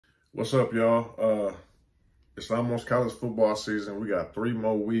What's up, y'all? It's almost college football season. We got 3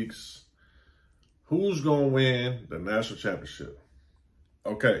 more weeks. Who's going to win the national championship?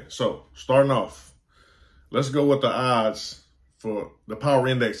 Okay, so starting off, let's go with the odds for the power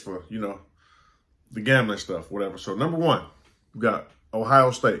index for, the gambling stuff, whatever. So number 1, we got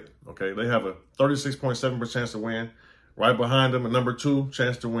Ohio State. Okay, they have a 36.7% chance to win. Right behind them, a number 2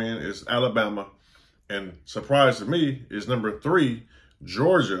 chance to win is Alabama. And surprise to me is number 3,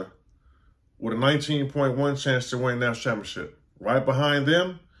 Georgia, with a 19.1 chance to win national championship. Right behind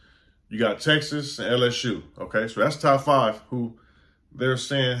them, you got Texas and LSU. Okay, so that's top 5 who they're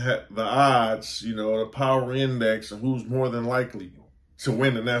saying the odds, the power index, and who's more than likely to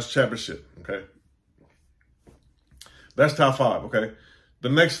win the national championship. Okay, that's top 5. Okay, the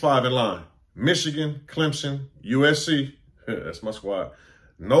next 5 in line: Michigan, Clemson, USC. That's my squad.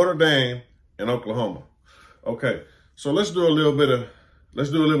 Notre Dame and Oklahoma. Okay, so let's do a little bit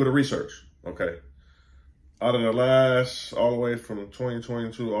of research. Okay, out of the last, all the way from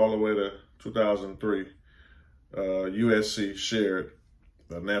 2022 all the way to 2003, USC shared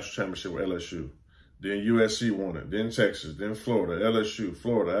the national championship with LSU. Then USC won it. Then Texas. Then Florida, LSU,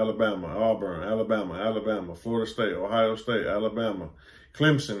 Florida, Alabama, Auburn, Alabama, Florida State, Ohio State, Alabama,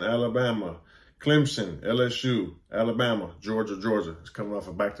 Clemson, Alabama, Clemson, LSU, Alabama, Georgia. It's coming off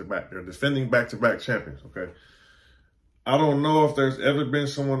a back-to-back. They're defending back-to-back champions. Okay, I don't know if there's ever been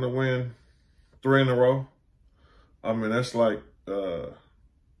someone to win 3 in a row. I mean, that's like,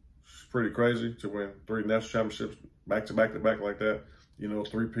 it's pretty crazy to win 3 national championships back-to-back like that.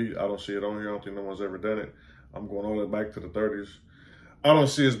 3-peat. I don't see it on here. I don't think no one's ever done it. I'm going all the way back to the 30s. I don't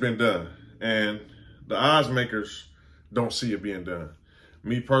see it's been done. And the odds makers don't see it being done.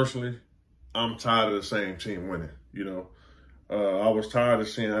 Me personally, I'm tired of the same team winning. I was tired of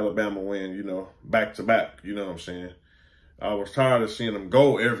seeing Alabama win, back-to-back. You know what I'm saying? I was tired of seeing them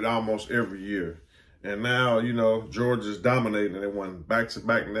go almost every year. And now, Georgia's dominating and they won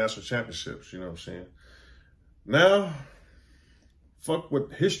back-to-back national championships. You know what I'm saying? Now, fuck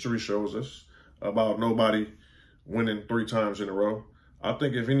what history shows us about nobody winning 3 times in a row. I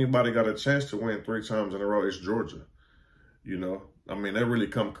think if anybody got a chance to win 3 times in a row, it's Georgia. I mean, they really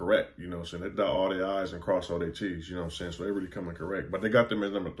come correct, what I'm saying? They dot all their I's and cross all their T's, what I'm saying? So they really coming correct. But they got them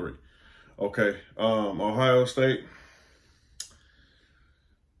as number 3. Okay, Ohio State.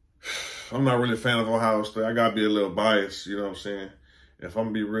 I'm not really a fan of Ohio State. I got to be a little biased, what I'm saying? If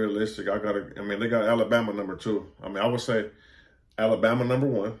I'm going to be realistic, they got Alabama number 2. I would say Alabama number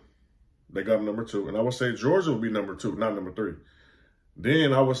 1. They got number 2. And I would say Georgia would be number 2, not number 3.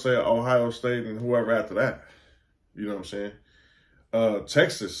 Then I would say Ohio State and whoever after that. You know what I'm saying?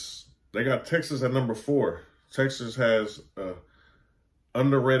 Texas. They got Texas at number 4. Texas has an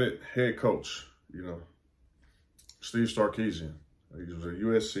underrated head coach, Steve Sarkisian. He was at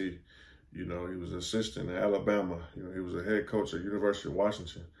USC. He was an assistant at Alabama. He was a head coach at University of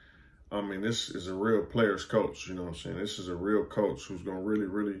Washington. I mean, this is a real player's coach, you know what I'm saying? This is a real coach who's going to really,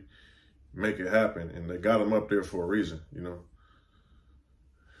 really make it happen. And they got him up there for a reason,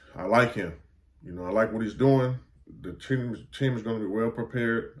 I like him. I like what he's doing. The team is going to be well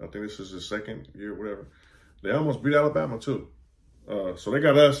prepared. I think this is his 2nd year, whatever. They almost beat Alabama, too. So they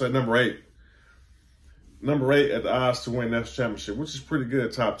got us at number 8. Number 8 at the odds to win national championship, which is pretty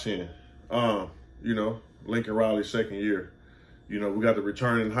good, top 10. Lincoln Riley's 2nd year. We got the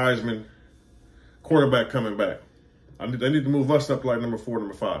returning Heisman quarterback coming back. They need to move us up like number 4,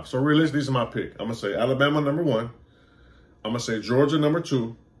 number 5. So realistically, these are my pick. I'm going to say Alabama number 1. I'm going to say Georgia number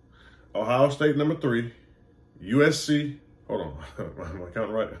 2. Ohio State number 3. USC. Hold on. Am I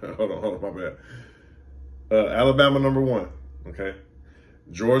counting right? Hold on. My bad. Alabama number 1. Okay.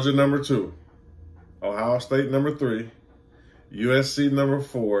 Georgia number 2. Ohio State number 3. USC number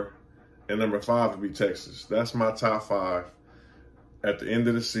 4. And number 5 would be Texas. That's my top 5 at the end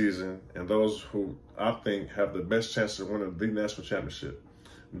of the season, and those who I think have the best chance of winning the national championship.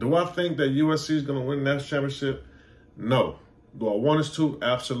 Do I think that USC is going to win the national championship? No. Do I want us to?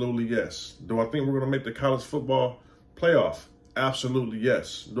 Absolutely yes. Do I think we're going to make the college football playoff? Absolutely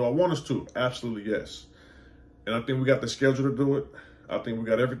yes. Do I want us to? Absolutely yes. And I think we got the schedule to do it. I think we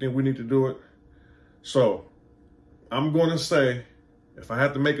got everything we need to do it. So I'm going to say, if I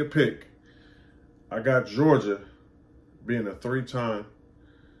had to make a pick, I got Georgia being a 3-time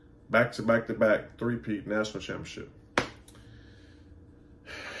back-to-back 3-peat national championship.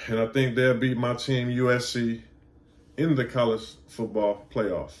 And I think they'll beat my team, USC, in the college football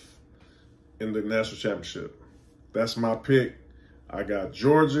playoff, in the national championship. That's my pick. I got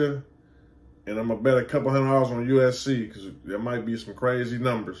Georgia, and I'm going to bet a couple $100 on USC because there might be some crazy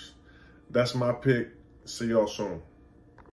numbers. That's my pick. See y'all soon.